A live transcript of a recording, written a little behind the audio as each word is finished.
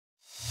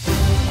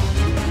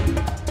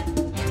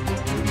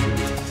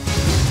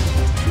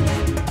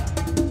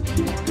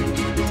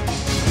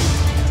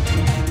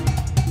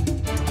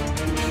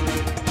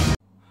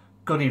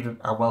Good evening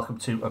and welcome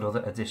to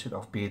another edition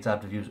of Beer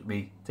Dad Reviews with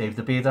me, Dave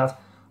the Beer Dad.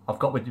 I've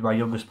got with me my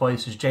youngest boy,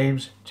 this is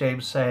James.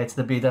 James, say to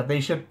the Beer Dad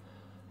Nation.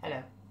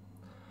 Hello.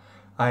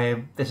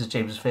 This is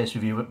James's first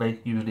review with me.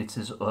 Usually it's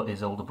his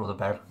older brother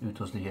Ben who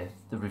does the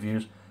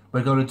reviews.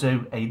 We're going to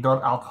do a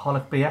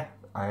non-alcoholic beer.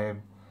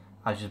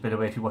 As you've been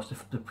aware if you watched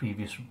the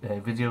previous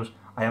videos,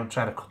 I am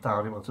trying to cut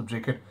down the amount I'm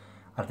drinking.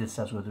 I did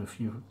say I was going to do a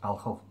few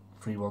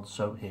alcohol-free ones,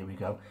 so here we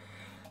go.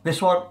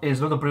 This one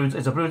is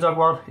it's a Brewdog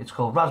one. It's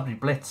called Raspberry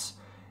Blitz.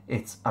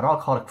 It's an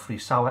alcoholic-free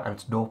sour and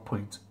it's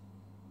 0.5%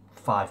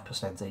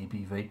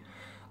 ABV.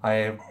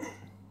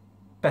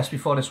 Best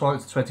before this one,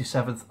 it's the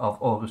 27th of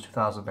August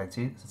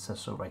 2019. It says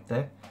so right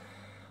there.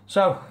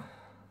 So,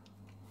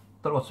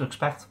 don't know what to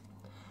expect.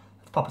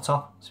 Let's pop a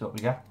top, see what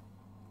we get.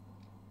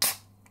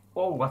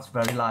 Oh, that's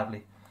very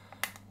lively.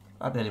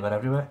 That nearly went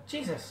everywhere.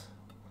 Jesus.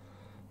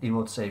 He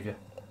won't save you.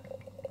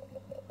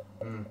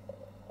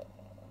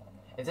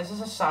 If this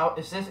is a sour,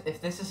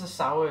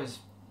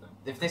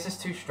 if this is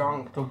too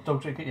strong,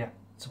 Don't drink it yet.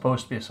 It's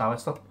supposed to be a sour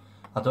stuff.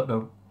 I don't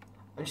know.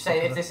 I'm just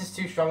saying, if this is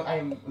too strong,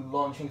 I'm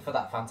launching for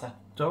that Fanta.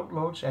 Don't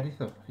launch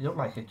anything. If you don't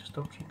like it, just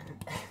don't drink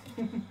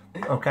it.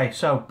 Okay,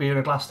 so beer in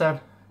a glass then.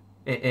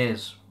 It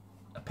is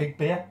a pink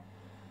beer.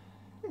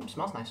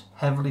 Smells nice.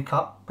 Heavily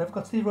never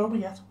got to the aroma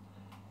yet.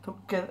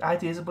 Don't get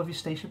ideas above your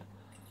station.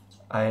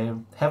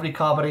 Heavily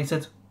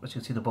carbonated, which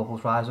you can see the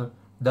bubbles rising.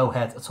 No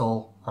head at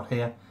all on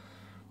here.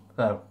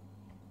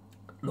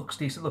 Looks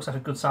decent, looks like a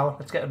good sour.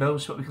 Let's get a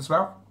nose, see what we can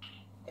smell.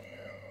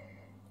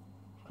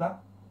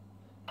 That.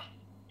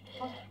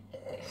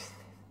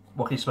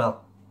 What can you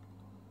smell?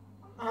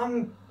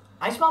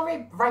 I smell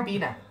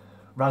Ribena.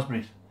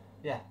 Raspberries.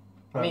 Yeah.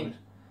 Raspberries. I mean,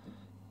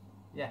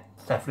 yeah.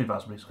 It's definitely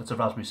raspberries. It's a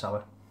raspberry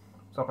sour.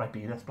 It's not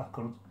Ribena, it's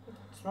blackcurrant. It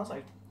smells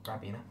like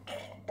Ribena.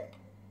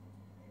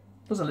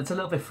 It's a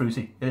little bit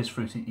fruity. It is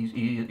fruity.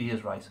 He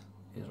is right.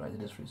 He is right,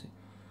 it is fruity.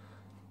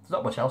 There's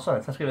not much else on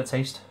it. Let's give it a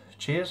taste.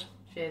 Cheers.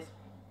 Cheers.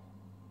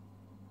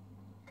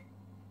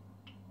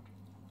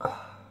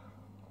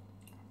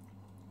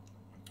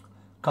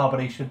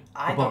 Carbonation,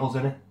 the bubbles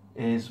in it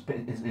is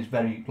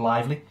very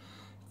lively,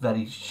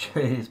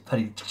 is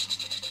very.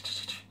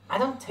 I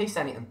don't taste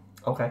anything.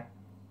 Okay,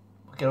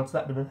 we'll get on to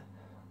that in a minute.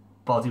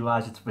 Body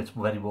wise, it's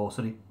very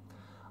watery.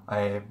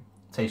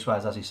 Taste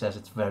wise, as he says,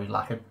 it's very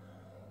lacking.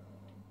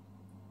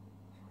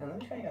 And let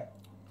me try again.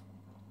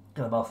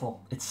 Get a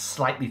mouthful. It's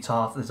slightly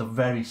tart. There's a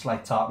very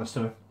slight tartness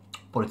to it,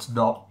 but it's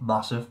not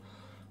massive.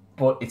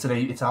 But it's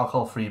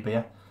alcohol-free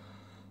beer,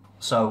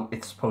 so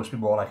it's supposed to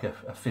be more like a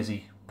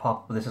fizzy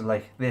pop. But this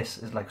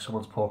is like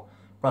someone's put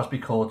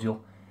raspberry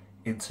cordial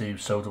into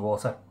soda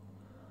water.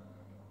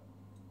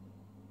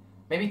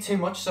 Maybe too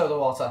much soda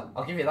water.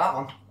 I'll give you that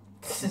one.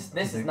 This is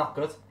not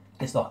good.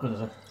 It's not good, is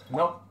it?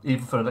 Nope.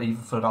 Even for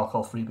an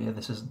alcohol-free beer, it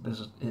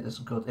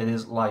isn't good. It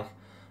is like,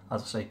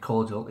 as I say,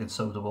 cordial in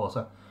soda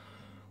water.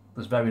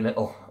 There's very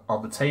little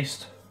on the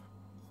taste.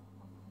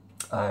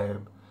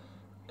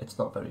 It's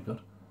not very good.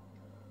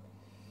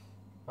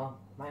 Well,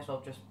 might as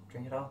well just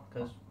drink it all,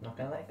 because I'm not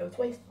going to let it go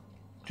to waste.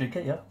 Drink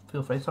it, yeah.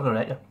 Feel free. It's not going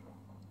to hurt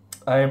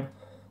you.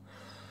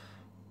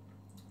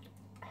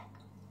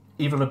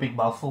 Even a big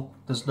mouthful,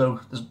 there's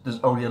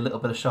only a little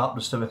bit of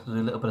sharpness to it. There's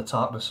a little bit of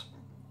tartness.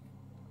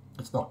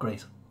 It's not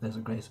great. It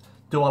isn't great.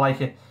 Do I like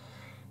it?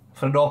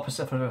 For an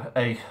 0% for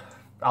a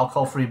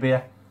alcohol-free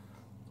beer?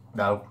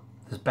 No.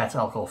 There's better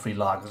alcohol-free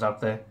lagers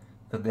out there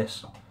than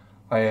this.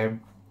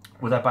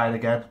 Would I buy it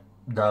again?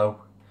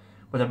 No.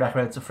 Would I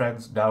recommend it to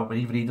friends? No. But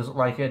even he doesn't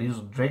like it. He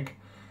doesn't drink.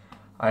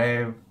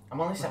 I'm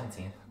only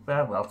 17.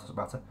 Well, it doesn't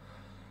matter.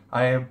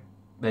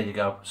 There you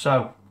go.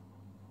 So,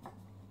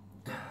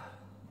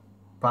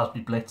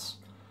 Raspberry Blitz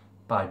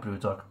by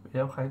Brewdog.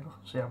 Yeah, okay. Look,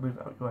 see, I'll move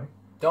it out your way.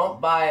 Don't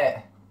buy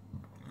it.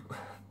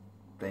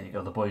 There you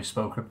go. The boy's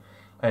spoken.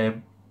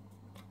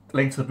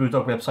 Link to the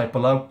Brewdog website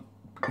below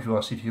if you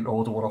want to see if you can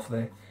order one off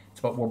there. It's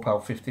about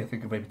 £1.50, I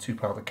think, or maybe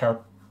 £2 a can.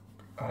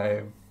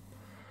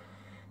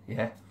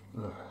 Yeah,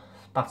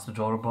 back to the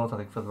drawing board, I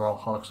think, for the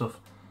alcoholic stuff.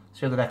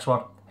 See you on the next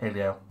one. Hail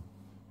the ale.